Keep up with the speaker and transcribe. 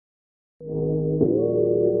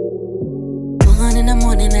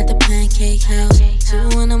morning at the pancake house.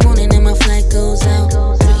 2 in the morning and my flight goes out.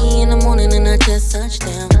 3 in the morning and I just touched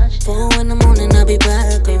down. 4 in the morning I'll be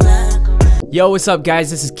back around. Yo, what's up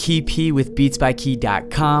guys? This is Key P with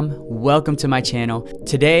beatsbykey.com. Welcome to my channel.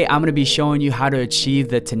 Today I'm going to be showing you how to achieve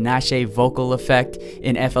the Tinashe vocal effect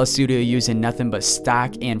in FL Studio using nothing but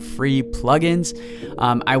stock and free plugins.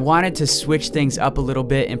 I wanted to switch things up a little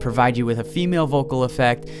bit and provide you with a female vocal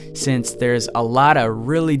effect since there's a lot of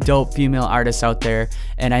really dope female artists out there,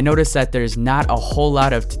 and I noticed that there's not a whole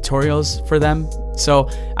lot of tutorials for them. So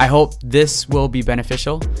I hope this will be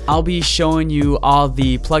beneficial. I'll be showing you all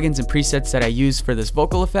the plugins and presets that I use for this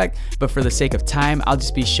vocal effect, but for the sake of time, I'll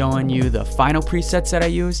just be showing you the final presets that I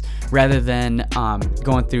use rather than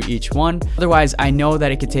going through each one. Otherwise, I know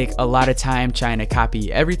that it could take a lot of time trying to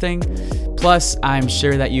copy everything. Plus, I'm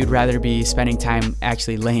sure that you'd rather be spending time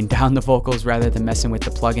actually laying down the vocals rather than messing with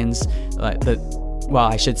the plugins. Well,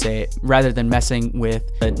 I should say, rather than messing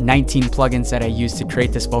with the 19 plugins that I use to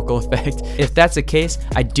create this vocal effect. If that's the case,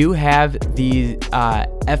 I do have the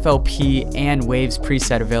FLP and Waves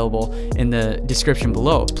preset available in the description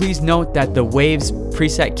below. Please note that the Waves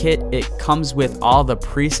preset kit, it comes with all the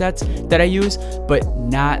presets that I use, but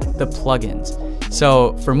not the plugins.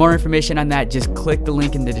 So for more information on that, just click the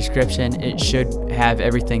link in the description. It should have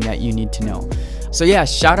everything that you need to know. So yeah,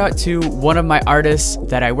 shout out to one of my artists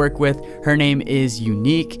that I work with. Her name is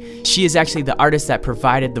Unique. She is actually the artist that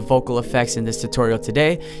provided the vocal effects in this tutorial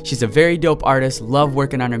today. She's a very dope artist, love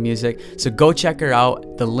working on her music, so go check her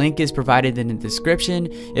out. The link is provided in the description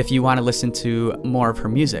if you want to listen to more of her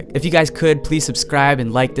music. If you guys could, please subscribe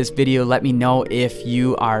and like this video. Let me know if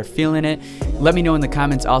you are feeling it. Let me know in the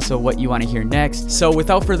comments also what you want to hear next. So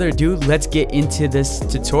without further ado, let's get into this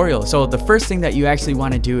tutorial. So the first thing that you actually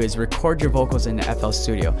want to do is record your vocals in FL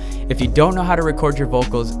Studio. If you don't know how to record your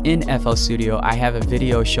vocals in FL Studio, I have a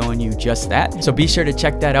video showing you just that. So be sure to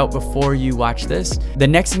check that out before you watch this. The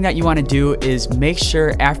next thing that you want to do is make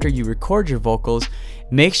sure after you record your vocals,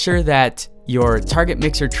 make sure that your target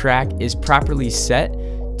mixer track is properly set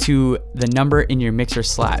to the number in your mixer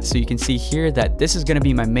slot. So you can see here that this is going to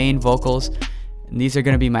be my main vocals, and these are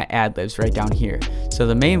going to be my ad-libs right down here. So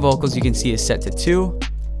the main vocals you can see is set to 2.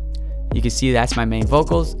 You can see that's my main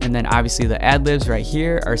vocals, and then obviously the ad-libs right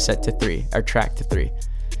here are set to 3, are tracked to 3.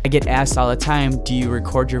 I get asked all the time, do you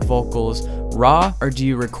record your vocals raw or do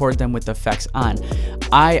you record them with effects on?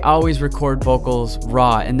 I always record vocals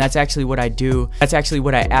raw, and that's actually what I do. That's actually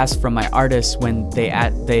what I ask from my artists when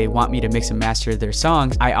they want me to mix and master their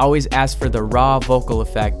songs. I always ask for the raw vocal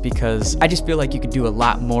effect because I just feel like you could do a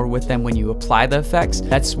lot more with them when you apply the effects.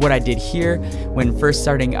 That's what I did here. When first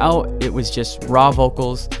starting out, it was just raw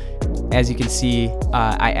vocals. As you can see,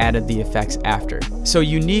 I added the effects after. So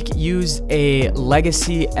Unique used a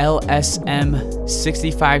legacy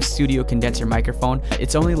LSM65 studio condenser microphone.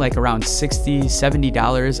 It's only like around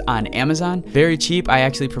 $60–70 on Amazon. Very cheap. I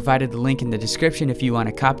actually provided the link in the description if you want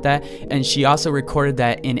to cop that. And she also recorded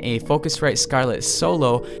that in a Focusrite Scarlett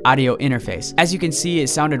Solo audio interface. As you can see, it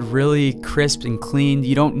sounded really crisp and clean.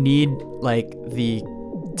 You don't need like the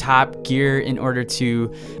top gear in order to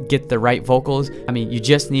get the right vocals. I mean, you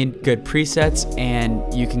just need good presets and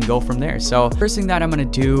you can go from there. So first thing that I'm going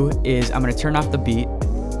to do is I'm going to turn off the beat,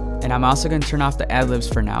 and I'm also going to turn off the ad-libs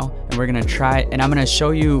for now, and we're going to try, and I'm going to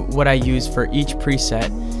show you what I use for each preset,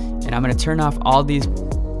 and I'm going to turn off all these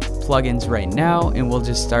plugins right now, and we'll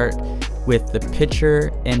just start with the pitcher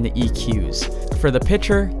and the EQs. For the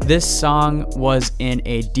pitcher, this song was in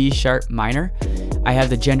a D sharp minor. I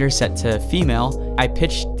have the gender set to female. I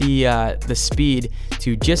pitched the speed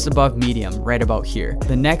to just above medium, right about here.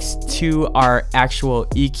 The next two are actual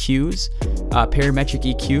EQs, parametric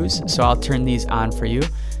EQs, so I'll turn these on for you.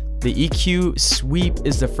 The EQ sweep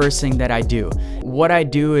is the first thing that I do. What I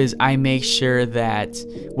do is I make sure that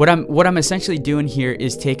what I'm essentially doing here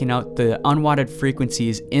is taking out the unwanted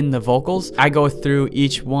frequencies in the vocals. I go through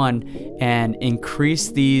each one and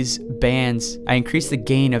increase these bands. I increase the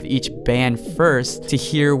gain of each band first to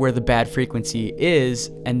hear where the bad frequency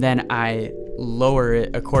is, and then I lower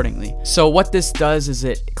it accordingly. So what this does is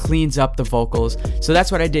it cleans up the vocals. So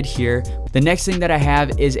that's what I did here. The next thing that I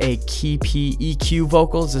have is a Key P EQ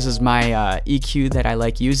vocals. This is my EQ that I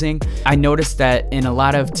like using. I noticed that in a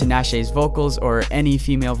lot of Tinashe's vocals, or any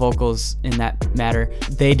female vocals in that matter,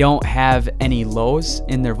 they don't have any lows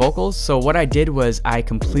in their vocals. So what I did was I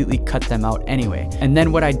completely cut them out anyway. And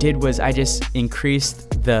then what I did was I just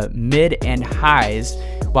increased the mid and highs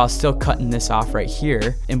while still cutting this off right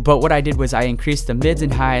here. But what I did was I increased the mids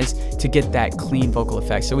and highs to get that clean vocal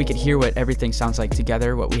effect, so we could hear what everything sounds like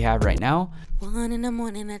together, what we have right now. 1 in the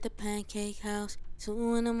morning at the pancake house.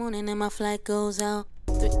 2 in the morning and my flight goes out.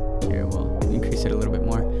 3. Here, we'll increase it a little bit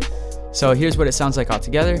more. So here's what it sounds like all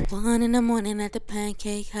together. 1 in the morning at the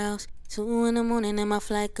pancake house. 2 in the morning and my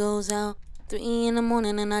flight goes out. 3 in the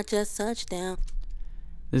morning and I just touched down.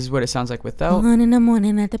 This is what it sounds like without. 1 in the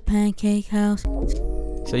morning at the pancake house.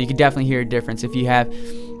 So you can definitely hear a difference. If you have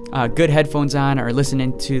good headphones on or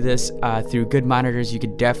listening to this through good monitors, you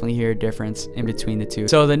could definitely hear a difference in between the two.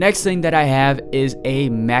 So the next thing that I have is a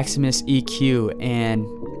Maximus EQ, and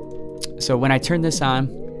so when I turn this on,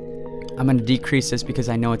 I'm going to decrease this because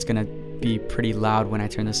I know it's going to be pretty loud when I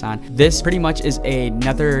turn this on. This pretty much is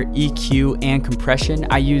another EQ and compression.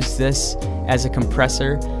 I use this as a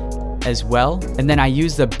compressor as well, and then I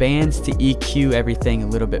use the bands to EQ everything a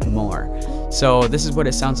little bit more. So this is what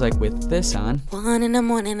it sounds like with this on. 1 in the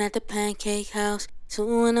morning at the pancake house.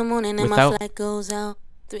 2 in the morning and my flight goes out.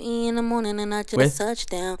 3 in the morning and I just touched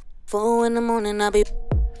down. 4 in the morning I'll be.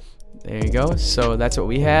 There you go. So that's what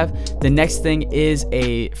we have. The next thing is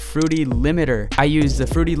a fruity limiter. I use the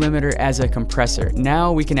fruity limiter as a compressor.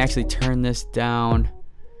 Now we can actually turn this down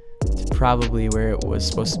to probably where it was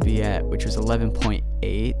supposed to be at, which was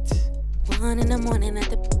 11.8. 1 in the morning at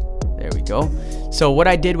the. There we go. So what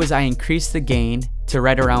I did was I increased the gain to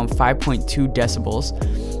right around 5.2 decibels.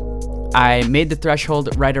 I made the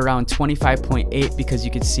threshold right around 25.8 because you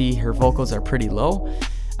can see her vocals are pretty low.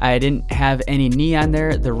 I didn't have any knee on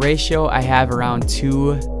there. The ratio I have around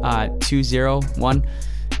 2:1.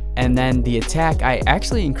 And then the attack, I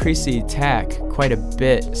actually increased the attack quite a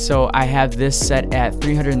bit. So I have this set at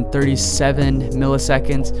 337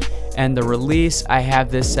 milliseconds, and the release, I have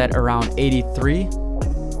this set around 83.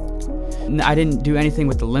 I didn't do anything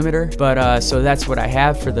with the limiter, but so that's what I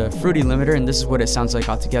have for the fruity limiter, and this is what it sounds like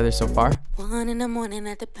all together so far. 1 in the morning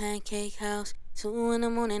at the pancake house. 2 in the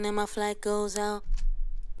morning and my flight goes out.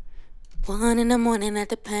 1 in the morning at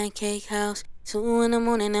the pancake house. 2 in the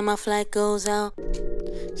morning and my flight goes out.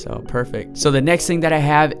 So perfect. So the next thing that I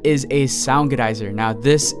have is a sound goodizer. Now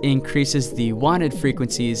this increases the wanted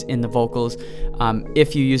frequencies in the vocals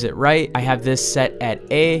if you use it right. I have this set at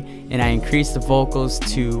A, and I increase the vocals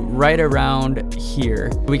to right around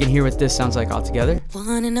here. We can hear what this sounds like all together.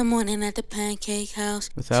 1 in the morning at the pancake house.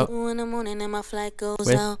 Without. 2 in the morning and my flight goes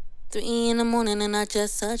out. 3 in the morning and I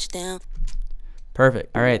just touched down.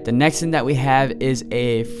 Perfect. All right, the next thing that we have is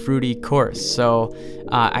a fruity chorus. So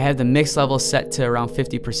I have the mix level set to around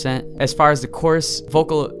 50%. As far as the chorus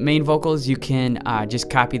main vocals, you can just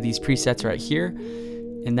copy these presets right here,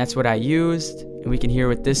 and that's what I used. And we can hear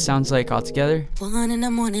what this sounds like all together. 1 in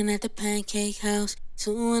the morning at the pancake house.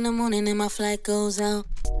 2 in the morning and my flight goes out.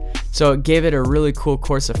 So it gave it a really cool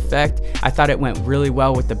chorus effect. I thought it went really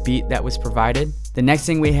well with the beat that was provided. The next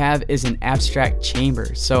thing we have is an abstract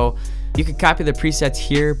chamber. So you could copy the presets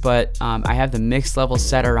here, but I have the mix level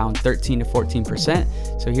set around 13 to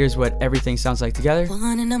 14%. So here's what everything sounds like together.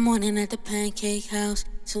 1 in the morning at the pancake house.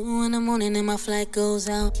 2 in the morning and my flight goes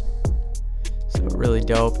out. So really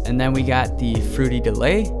dope. And then we got the fruity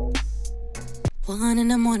delay. 1 in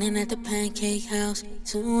the morning at the pancake house.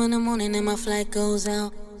 2 in the morning and my flight goes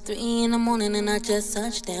out. 3 in the morning and I just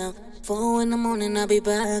touched down. 4 in the morning I'll be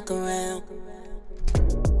back around.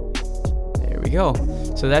 There we go.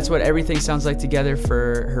 So that's what everything sounds like together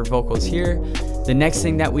for her vocals here. The next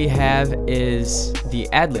thing that we have is the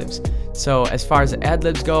ad-libs. So as far as the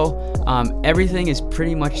ad-libs go, everything is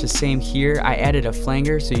pretty much the same here. I added a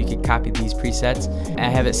flanger so you can copy these presets. I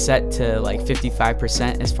have it set to like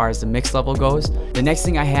 55% as far as the mix level goes. The next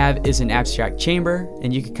thing I have is an abstract chamber,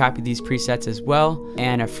 and you can copy these presets as well,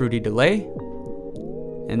 and a fruity delay.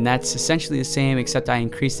 And that's essentially the same, except I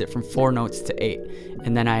increased it from 4 notes to 8.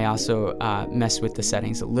 And then I also messed with the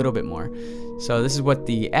settings a little bit more. So this is what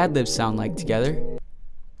the ad-libs sound like together.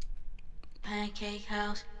 Pancake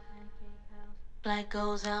house. Flight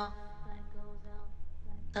goes out.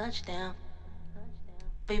 Touchdown.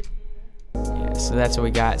 Yeah, so that's what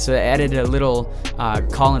we got. So it added a little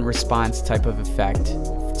call and response type of effect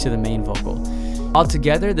to the main vocal.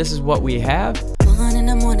 Altogether, this is what we have. 1 in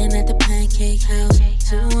the morning at the pancake house.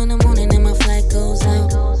 2 in the morning and my flight goes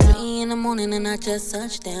out. 3 in the morning and I just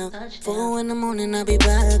touched down. 4 in the morning I'll be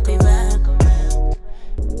back around.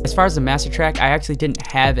 As far as the master track, I actually didn't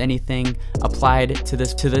have anything applied to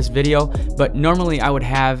this video, but normally I would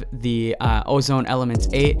have the Ozone Elements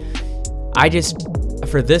 8. I just,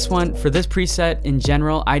 for this preset in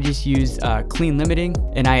general, I just used clean limiting,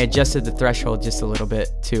 and I adjusted the threshold just a little bit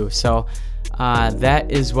too. So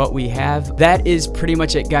that is what we have. That is pretty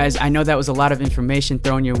much it, guys. I know that was a lot of information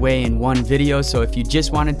thrown your way in one video, so if you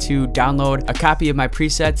just wanted to download a copy of my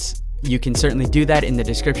presets you can certainly do that in the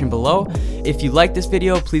description below. If you like this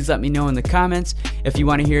video, please let me know in the comments. If you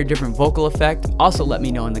want to hear a different vocal effect, also let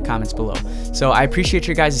me know in the comments below. So I appreciate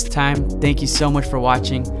your guys' time. Thank you so much for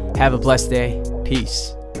watching. Have a blessed day.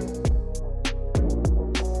 Peace.